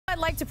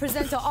like to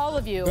present to all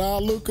of you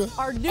Don Luka.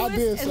 our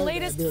newest and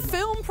latest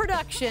film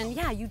production.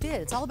 Yeah, you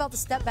did. It's all about the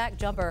step back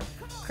jumper,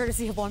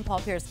 courtesy of one Paul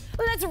Pierce.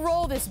 Let's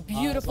roll this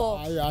beautiful.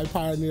 I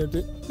pioneered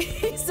it.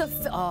 Piece of.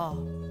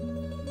 Oh.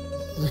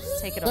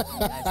 Take it off,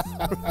 guys.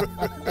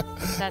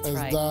 That's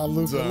right. Don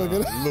Luka. Look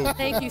at that.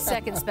 Thank you,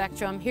 Second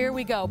Spectrum. Here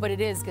we go, but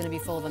it is going to be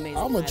full of amazing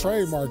I'm going to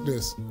trademark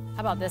this. How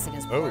about this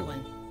against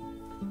Portland?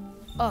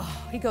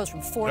 Oh, he goes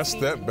from 4 feet to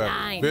 9. That step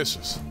back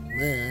vicious.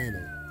 Man, ain't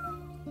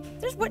it?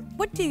 There's,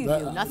 what do you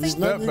do? Nothing?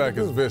 Step back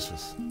is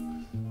vicious.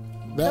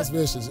 That's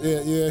vicious.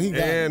 Yeah,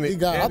 he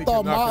got. I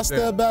thought my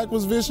step back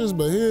was vicious,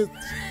 but his.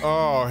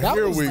 Oh,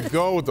 here we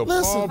go with the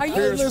Paul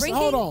Pierce. Listen,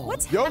 hold on.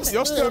 What's your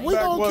step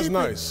back was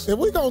nice. If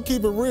we gonna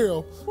keep it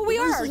real, well, we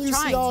are you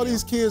trying see all to.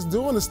 these kids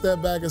doing the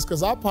step back is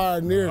because I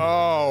pioneered it.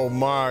 Oh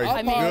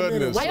my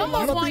goodness! I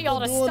almost want y'all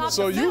to stop.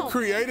 So you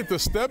created the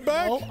step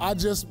back? No, I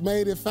just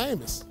made it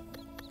famous.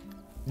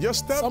 Your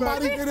step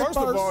Somebody back. did it First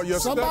of all, your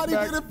Somebody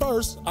step back. did it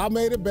first. I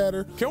made it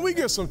better. Can we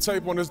get some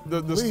tape on this?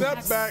 The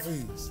step back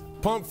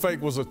pump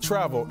fake was a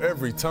travel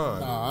every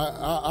time.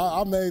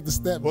 I made the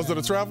step back. Was it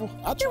a travel?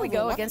 Here we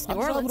go against New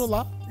Orleans. I traveled a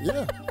lot,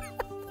 yeah.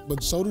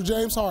 But so did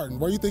James Harden.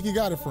 Where do you think he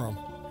got it from?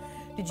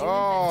 Did you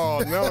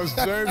now it's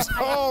James.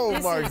 Oh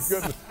my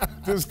goodness,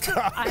 this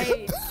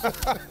guy.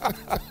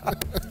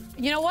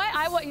 You know what?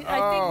 I think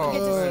we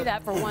get to see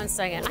that for 1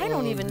 second. I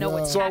don't even know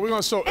what's. So are we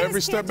gonna show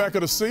every step back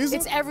of the season?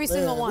 It's every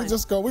single one.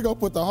 We gonna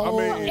put the whole.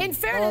 In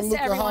fairness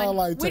to everyone,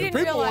 we didn't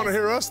people realize. want to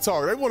hear us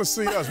talk. They want to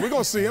see us. We're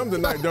gonna see him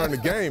tonight during the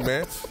game,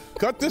 man.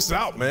 Cut this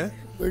out, man.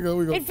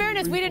 In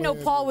fairness, we didn't know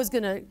Paul was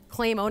going to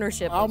claim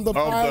ownership. I'm the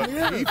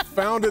pioneer. He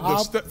founded the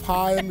step.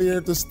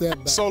 Pioneered the step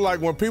back. So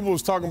like when people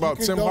was talking about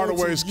Tim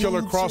Hardaway's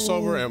killer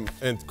crossover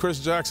and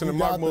Chris Jackson and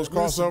Mark Moore's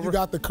crossover, you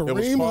got the Kareem it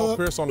was Paul hook.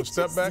 Pierce on the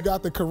step back. You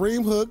got the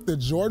Kareem hook, the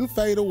Jordan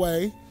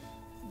fadeaway,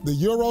 the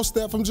Euro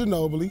step from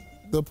Ginobili,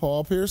 the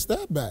Paul Pierce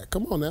step back.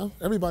 Come on now,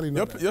 everybody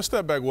knows. Your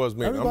step back was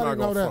mean. Everybody I'm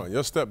not going to front. that.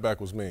 Your step back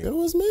was mean. It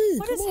was mean.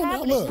 What Come is on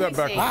happening? now, look. Step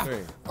back was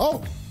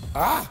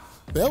mean.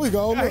 There we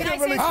go. He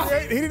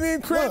didn't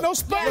even create no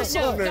space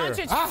on there.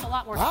 Doncic has a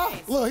lot more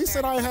space. Look, he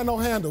said I ain't had no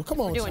handle.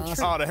 Come on,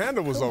 Chauncey. Oh, the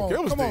handle was okay.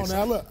 It was Come on decent.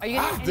 now, look. Are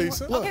you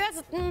decent. Okay,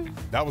 that's.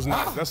 That was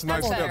nice. That's a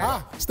nice step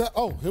back.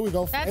 Oh, here we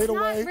go. That's Fade not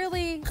away.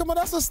 really. Come on,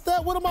 that's a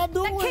step. What am I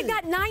doing? That kid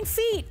got 9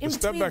 feet. The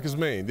step back is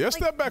mean. Your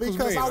step back was mean.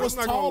 Because I was I'm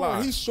not gonna taller.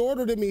 lie. He's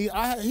shorter than me.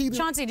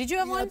 Chauncey, did you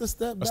have one? A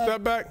step back. A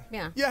step back?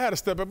 Yeah. Yeah, I had a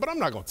step back, but I'm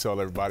not going to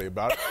tell everybody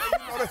about it.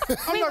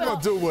 I'm not going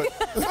to do what.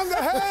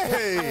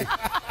 Hey,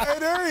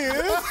 there he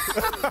is.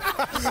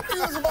 He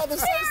was about to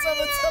say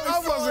something.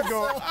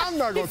 I'm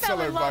not going to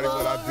tell everybody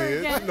what I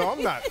did. No,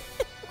 I'm not.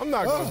 I'm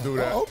not going to do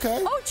that.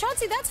 Okay. Oh,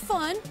 Chauncey, that's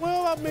fun.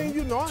 Well, I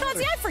mean,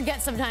 Chauncey, I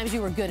forget sometimes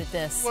you were good at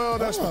this. Well,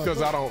 that's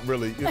because I don't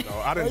really,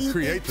 I didn't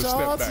create the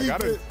step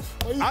back.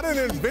 I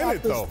didn't invent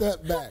it, though.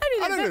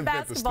 I didn't invent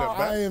basketball.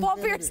 the step back. Paul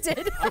Pierce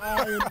did.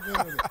 I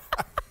invented it.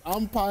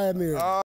 I'm pioneering.